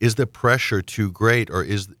 is the pressure too great, or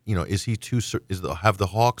have the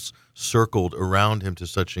hawks circled around him to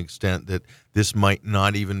such an extent that this might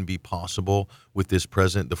not even be possible with this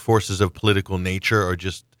president? The forces of political nature are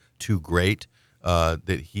just too great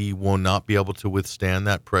that he will not be able to withstand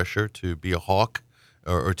that pressure to be a hawk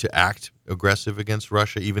or to act aggressive against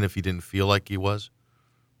Russia, even if he didn't feel like he was?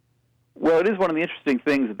 Well, it is one of the interesting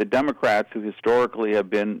things that the Democrats, who historically have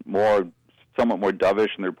been somewhat more dovish,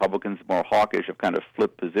 and the Republicans more hawkish, have kind of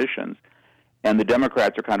flipped positions. And the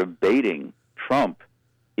Democrats are kind of baiting Trump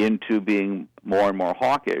into being more and more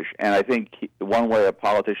hawkish. And I think one way a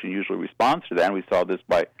politician usually responds to that, and we saw this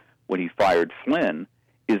by when he fired Flynn,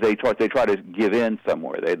 is they try to give in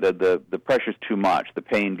somewhere. The pressure's too much. The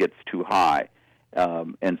pain gets too high.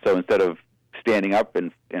 And so instead of standing up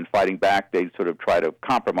and fighting back, they sort of try to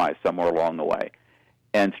compromise somewhere along the way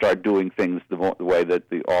and start doing things the way that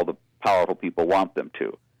all the powerful people want them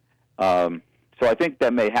to. So I think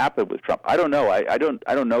that may happen with Trump. I don't know. I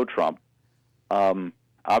don't know Trump.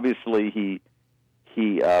 Obviously,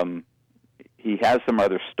 he has some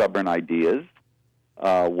other stubborn ideas.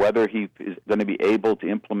 Whether he is going to be able to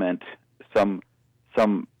implement some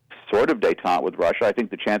sort of détente with Russia, I think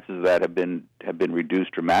the chances of that have been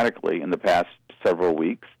reduced dramatically in the past several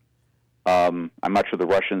weeks. I'm not sure the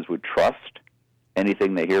Russians would trust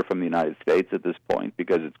anything they hear from the United States at this point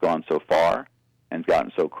because it's gone so far and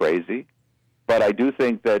gotten so crazy. But I do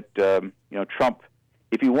think that Trump,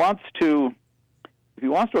 if he wants to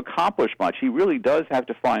accomplish much, he really does have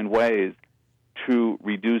to find ways to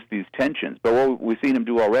reduce these tensions. But what we've seen him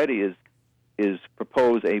do already is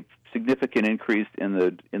propose a significant increase in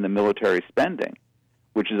the military spending,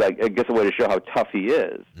 which is, I guess, a way to show how tough he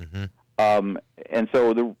is. Mm-hmm. And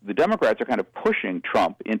so the Democrats are kind of pushing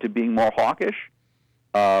Trump into being more hawkish,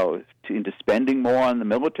 into spending more on the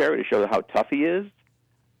military to show how tough he is.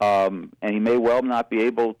 And he may well not be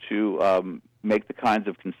able to make the kinds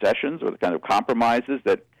of concessions or the kind of compromises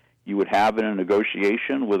that you would have in a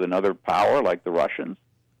negotiation with another power like the Russians.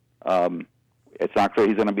 It's not clear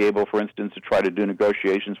he's going to be able, for instance, to try to do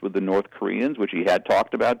negotiations with the North Koreans, which he had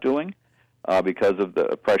talked about doing, because of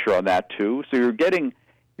the pressure on that too. So you're getting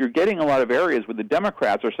a lot of areas where the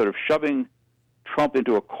Democrats are sort of shoving Trump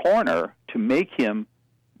into a corner to make him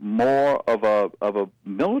more of a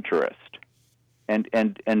militarist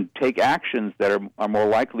and take actions that are more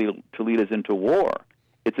likely to lead us into war.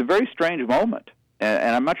 It's a very strange moment.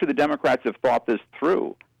 And I'm not sure the Democrats have thought this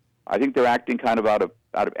through. I think they're acting kind of out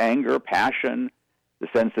of anger, passion, the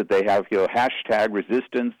sense that they have hashtag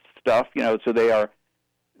resistance stuff. So they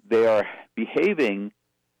are behaving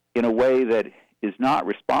in a way that is not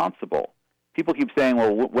responsible. People keep saying,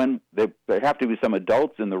 well, when there have to be some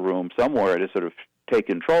adults in the room somewhere to sort of take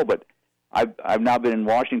control. But I've now been in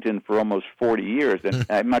Washington for almost 40 years, and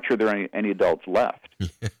I'm not sure there are any adults left.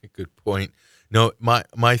 Good point. No,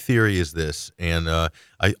 my theory is this, and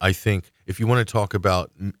I think if you want to talk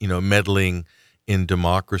about meddling in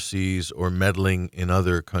democracies or meddling in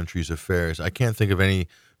other countries' affairs, I can't think of any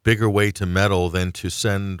bigger way to meddle than to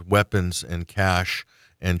send weapons and cash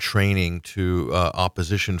and training to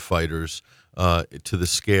opposition fighters to the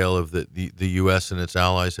scale of the U.S. and its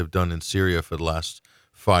allies have done in Syria for the last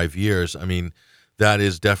 5 years. I mean, that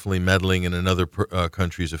is definitely meddling in another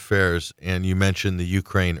country's affairs. And you mentioned the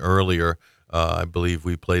Ukraine earlier. I believe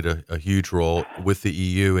we played a huge role with the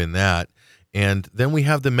EU in that. And then we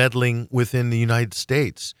have the meddling within the United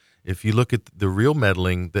States. If you look at the real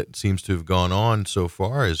meddling that seems to have gone on so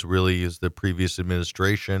far is the previous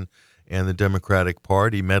administration and the Democratic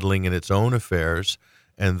Party meddling in its own affairs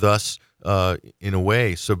and thus, in a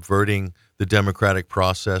way, subverting the democratic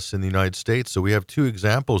process in the United States. So we have two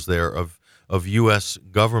examples there of U.S.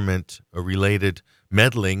 government-related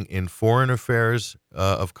meddling in foreign affairs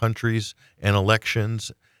of countries and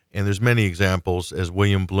elections. And there's many examples, as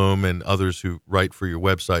William Bloom and others who write for your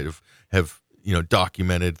website have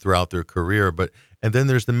documented throughout their career. And then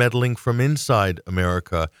there's the meddling from inside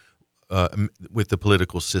America with the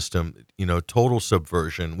political system, total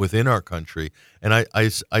subversion within our country. And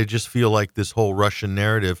I just feel like this whole Russian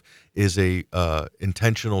narrative is a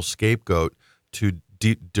intentional scapegoat to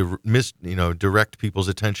direct people's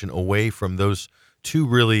attention away from those two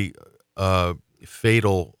really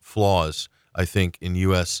fatal flaws, I think, in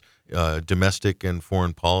U.S. Domestic and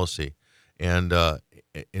foreign policy. And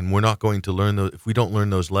we're not going to learn those. If we don't learn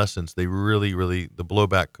those lessons, the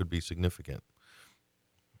blowback could be significant.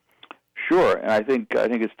 Sure, and I think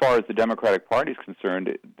as far as the Democratic Party is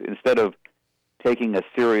concerned, instead of taking a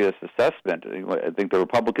serious assessment, I think the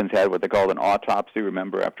Republicans had what they called an autopsy,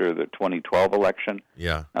 remember, after the 2012 election?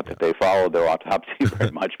 Yeah. Not that they followed their autopsy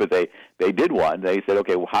very much, but they did one. They said,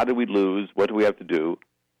 okay, well, how did we lose? What do we have to do?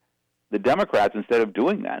 The Democrats, instead of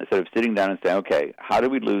doing that, instead of sitting down and saying, okay, how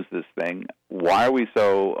did we lose this thing? Why are we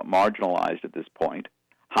so marginalized at this point?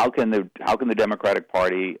 How can the Democratic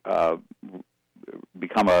Party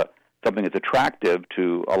become something that's attractive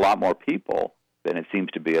to a lot more people than it seems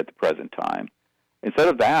to be at the present time? Instead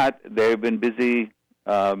of that, they've been busy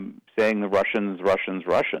saying the Russians.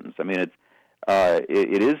 I mean, it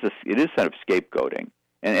is kind of scapegoating.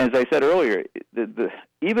 And as I said earlier,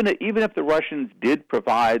 even if the Russians did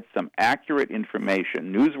provide some accurate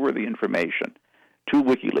information, newsworthy information, to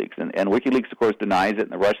WikiLeaks, and WikiLeaks, of course, denies it,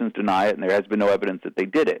 and the Russians deny it, and there has been no evidence that they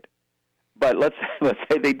did it. But let's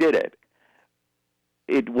say they did it.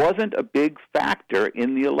 It wasn't a big factor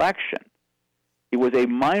in the election. It was a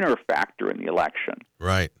minor factor in the election.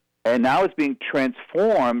 Right. And now it's being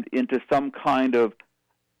transformed into some kind of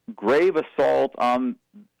grave assault on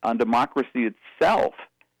democracy itself.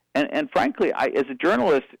 And frankly, as a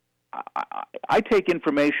journalist, I take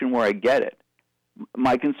information where I get it.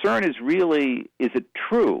 My concern is really, is it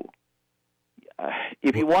true?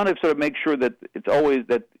 If you want to sort of make sure that it's always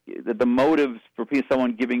that the motives for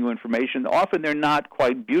someone giving you information, often they're not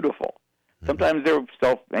quite beautiful. Sometimes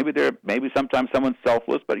maybe sometimes someone's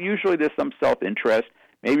selfless, but usually there's some self-interest.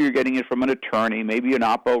 Maybe you're getting it from an attorney, maybe an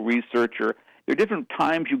Oppo researcher. There are different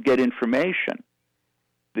times you get information.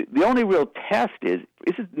 The only real test is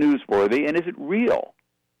it newsworthy and is it real?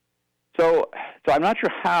 So I'm not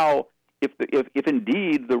sure how, if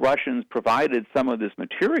indeed the Russians provided some of this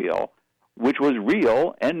material, which was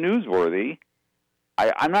real and newsworthy,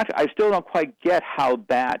 I still don't quite get how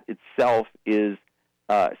that itself is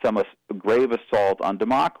some grave assault on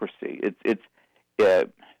democracy.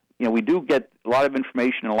 We do get a lot of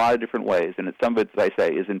information in a lot of different ways, and some of it, as I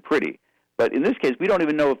say, isn't pretty. But in this case, we don't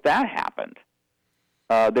even know if that happened.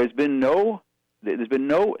 There's been no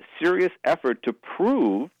serious effort to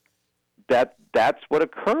prove that that's what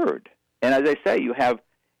occurred. And as I say, you have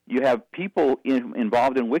people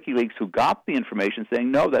involved in WikiLeaks who got the information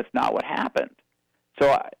saying, no, that's not what happened.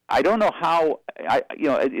 So I don't know how.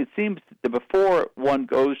 It seems that before one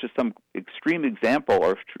goes to some extreme example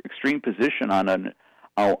or extreme position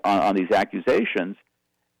on these accusations,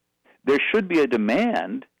 there should be a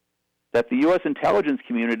demand that the U.S. intelligence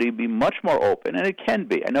community be much more open, and it can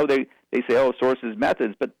be. I know they say, sources,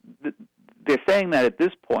 methods, but they're saying that at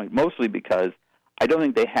this point mostly because I don't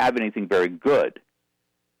think they have anything very good.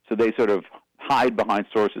 So they sort of hide behind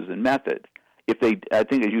sources and methods. I think, as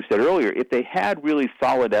you said earlier, if they had really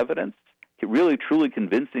solid evidence, really truly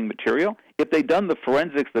convincing material, if they'd done the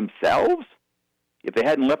forensics themselves, if they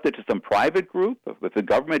hadn't left it to some private group, if the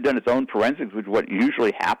government had done its own forensics, which is what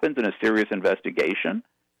usually happens in a serious investigation,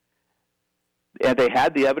 and they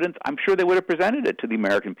had the evidence, I'm sure they would have presented it to the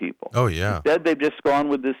American people. Oh, yeah. Instead, they've just gone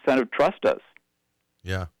with this kind of trust us.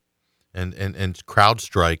 Yeah. And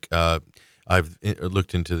CrowdStrike, I've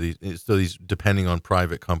looked into these. So these, depending on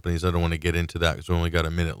private companies, I don't want to get into that because we only got a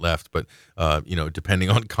minute left. But depending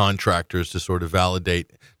on contractors to sort of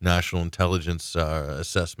validate national intelligence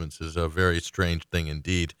assessments is a very strange thing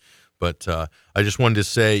indeed. But I just wanted to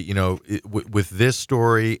say, with this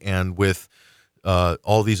story and with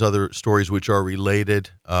all these other stories which are related,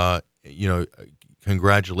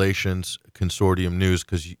 congratulations, Consortium News,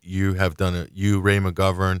 because you have done it. You, Ray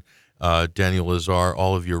McGovern, Daniel Lazar,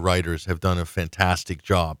 all of your writers have done a fantastic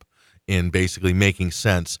job in basically making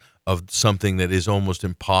sense of something that is almost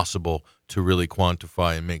impossible to really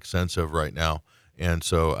quantify and make sense of right now. And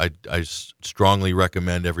so I strongly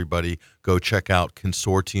recommend everybody go check out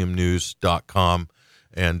consortiumnews.com.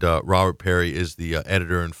 And Robert Parry is the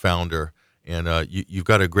editor and founder. And you've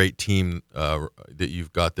got a great team that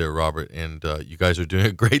you've got there, Robert, and you guys are doing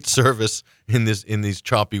a great service in these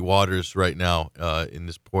choppy waters right now in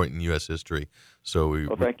this point in U.S. history. So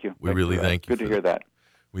thank you. We really thank you. Good to hear that.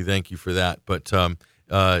 We thank you for that. But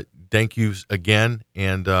thank you again,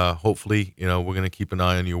 and hopefully, we're going to keep an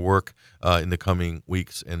eye on your work in the coming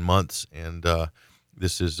weeks and months. And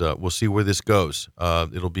this is we'll see where this goes.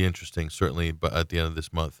 It'll be interesting, certainly, but at the end of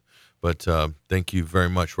this month. But thank you very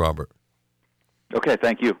much, Robert. Okay,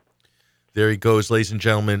 thank you. There he goes, ladies and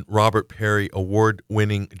gentlemen. Robert Parry,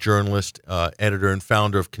 award-winning journalist, editor, and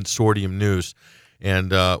founder of Consortium News.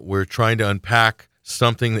 And we're trying to unpack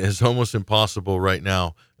something that is almost impossible right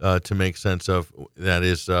now to make sense of. That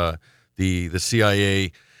is the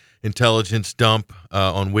CIA intelligence dump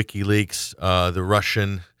on WikiLeaks, the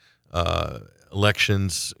Russian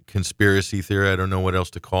elections conspiracy theory. I don't know what else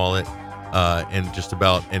to call it, and just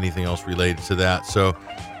about anything else related to that. So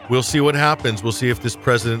we'll see what happens. We'll see if this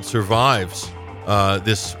president survives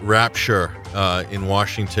this rapture in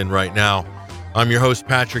Washington right now. I'm your host,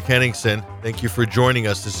 Patrick Henningsen. Thank you for joining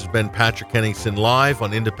us. This has been Patrick Henningsen live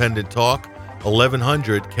on Independent Talk,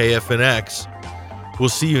 1100 KFNX. We'll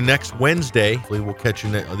see you next Wednesday. We'll catch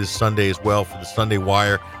you this Sunday as well for the Sunday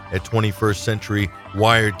Wire at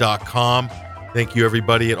 21stcenturywire.com. Thank you,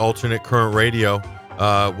 everybody, at Alternate Current Radio.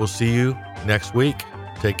 We'll see you next week.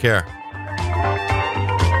 Take care.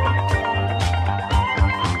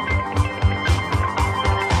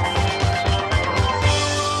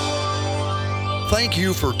 thank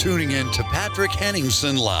you for tuning in to Patrick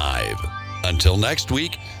Henningsen Live. Until next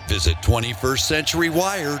week, visit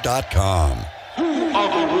 21stcenturywire.com. Who are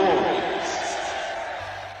the warriors?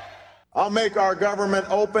 I'll make our government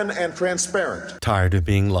open and transparent. Tired of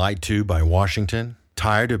being lied to by Washington?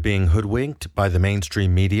 Tired of being hoodwinked by the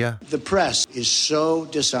mainstream media? The press is so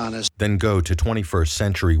dishonest. Then go to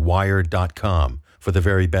 21stcenturywire.com for the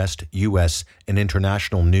very best U.S. and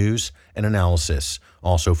international news and analysis.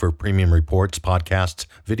 Also for premium reports, podcasts,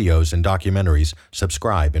 videos, and documentaries,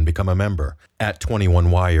 subscribe and become a member at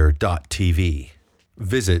 21wire.tv.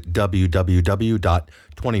 Visit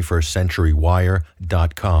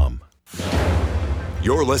www.21stcenturywire.com.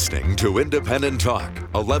 You're listening to Independent Talk,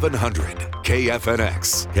 1100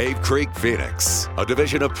 KFNX, Cave Creek, Phoenix, a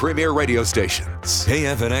division of Premier Radio Stations.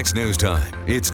 KFNX News Time. It's